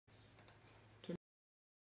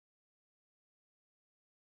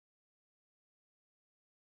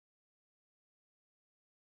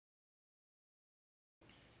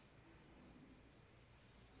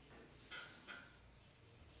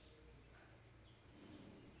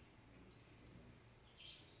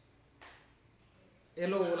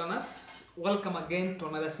Hello learners, welcome again to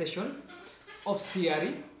another session of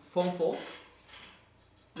CRE Form 4.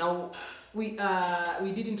 Now we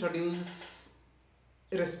did introduce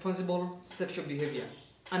irresponsible sexual behavior,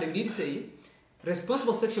 and we did say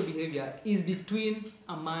responsible sexual behavior is between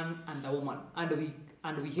a man and a woman, and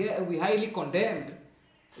we highly condemned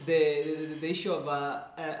the issue of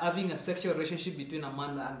having a sexual relationship between a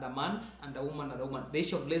man and a woman and a woman, the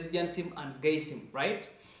issue of lesbianism and gayism, right?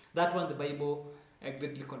 That one the Bible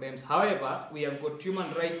greatly condemns. However, we have got human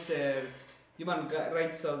rights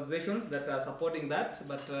organizations that are supporting that,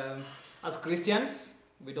 but as Christians,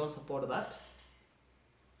 we don't support that.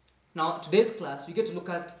 Now, today's class, we get to look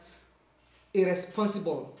at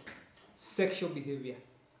irresponsible sexual behavior,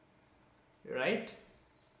 right?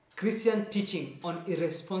 Christian teaching on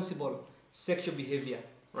irresponsible sexual behavior,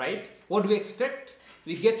 right? What do we expect?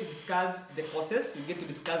 We get to discuss the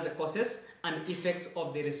causes and effects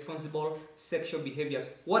of the irresponsible sexual behaviors.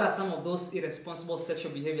 What are some of those irresponsible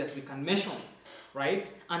sexual behaviors we can mention,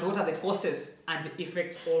 right? And what are the causes and the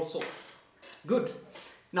effects also? Good.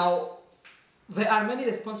 Now, there are many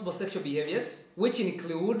irresponsible sexual behaviors which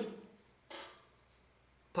include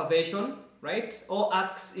perversion, right? All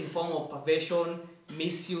acts in form of perversion,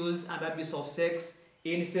 misuse and abuse of sex,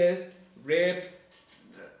 incest, rape,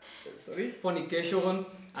 fornication,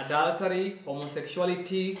 adultery,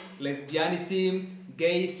 homosexuality, lesbianism,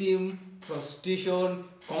 gayism, prostitution,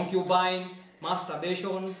 concubine,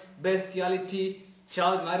 masturbation, bestiality,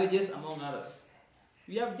 child marriages, among others.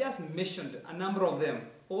 We have just mentioned a number of them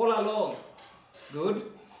all along. Good.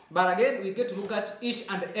 But again, we get to look at each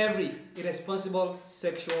and every irresponsible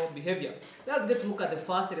sexual behavior. Let's get to look at the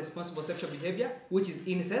first irresponsible sexual behavior, which is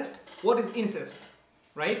incest. What is incest?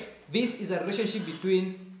 Right? This is a relationship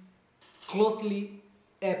between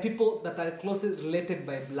people that are closely related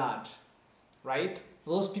by blood, right?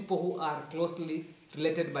 Those people who are closely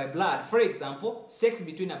related by blood. For example, sex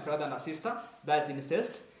between a brother and a sister, that's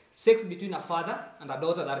incest. Sex between a father and a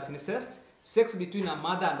daughter, that is incest. Sex between a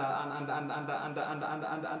mother and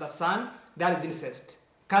a son, that is incest.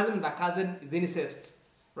 Cousin and a cousin is incest,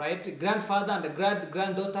 right? Grandfather and a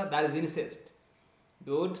granddaughter, that is incest.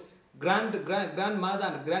 Good. Grandmother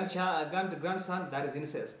and grandson, that is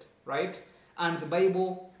incest, right? And the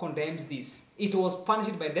Bible condemns this. It was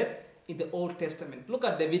punished by death in the Old Testament. Look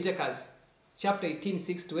at Leviticus chapter 18,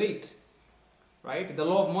 6-8, right? The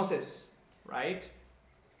law of Moses, right?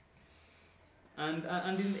 And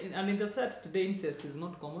in the set today, incest is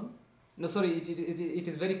not common. No, sorry, it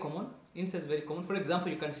is very common. Incest is very common. For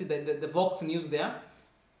example, you can see the Vox News there,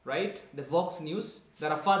 right? The Vox News.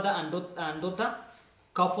 There are father and daughter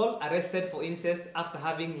couple arrested for incest after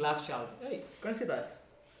having love child. Hey, you can see that.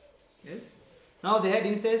 Yes. Now they had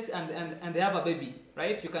incest and they have a baby,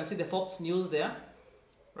 right? You can see the Fox News there,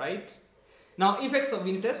 right? Now effects of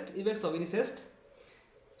incest.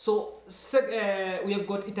 So we have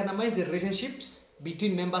got, it undermines the relationships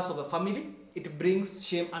between members of a family. It brings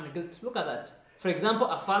shame and guilt. Look at that. For example,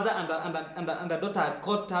 a father and a daughter are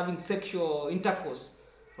caught having sexual intercourse,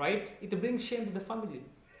 right? It brings shame to the family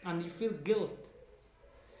and you feel guilt.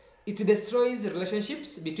 It destroys the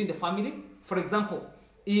relationships between the family. For example,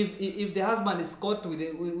 if the husband is caught with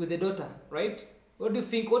the daughter, right? What do you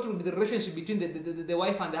think? What will be the relationship between the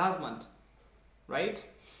wife and the husband, right?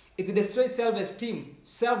 It destroys self-esteem,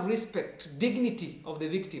 self-respect, dignity of the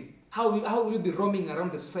victim. How will you be roaming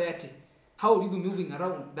around the society? How will you be moving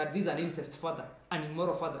around that this is an incest father, an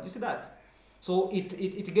immoral father? You see that? So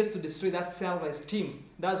it gets to destroy that self-esteem.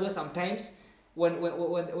 That's why sometimes when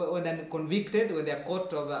they're convicted, when they're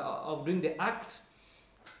caught of doing the act,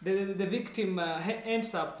 the victim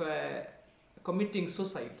ends up committing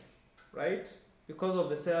suicide, right? Because of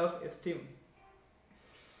the self-esteem.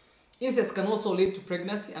 Incest can also lead to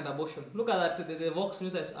pregnancy and abortion. Look at that, the Vox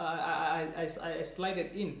News I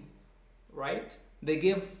slided in, right? They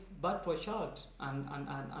gave birth to a child, and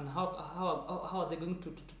how are they going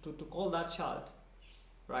to call that child,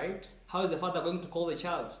 right? How is the father going to call the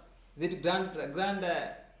child? Is it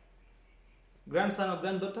grandson or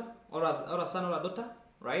granddaughter, or a son or a daughter,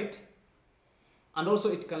 right? And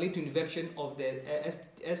also it can lead to infection of the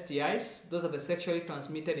STIs. Those are the sexually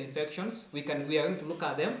transmitted infections. We are going to look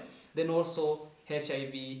at them. Then also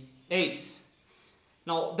HIV/AIDS.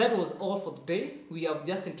 Now that was all for today. We have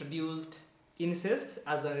just introduced incest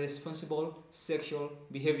as a responsible sexual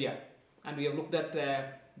behavior, and we have looked at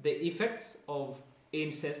the effects of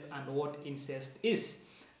incest and what incest is.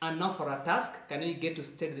 And now for our task, can we get to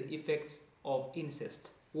study the effects of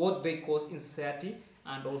incest, what they cause in society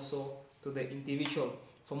and also to the individual.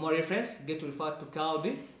 For more reference, get to refer to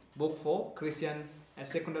Caldi, Book 4,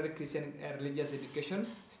 Secondary Christian Religious Education,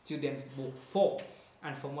 Students Book 4.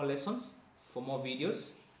 And for more lessons, for more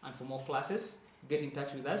videos, and for more classes, get in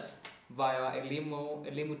touch with us via our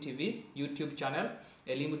Elimu TV YouTube channel,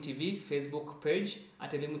 Elimu TV Facebook page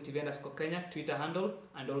at Elimu TV _Kenya Twitter handle,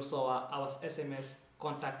 and also our SMS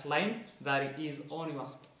contact line that is on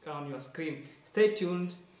your screen. Stay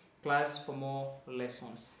tuned, class, for more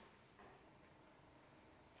lessons.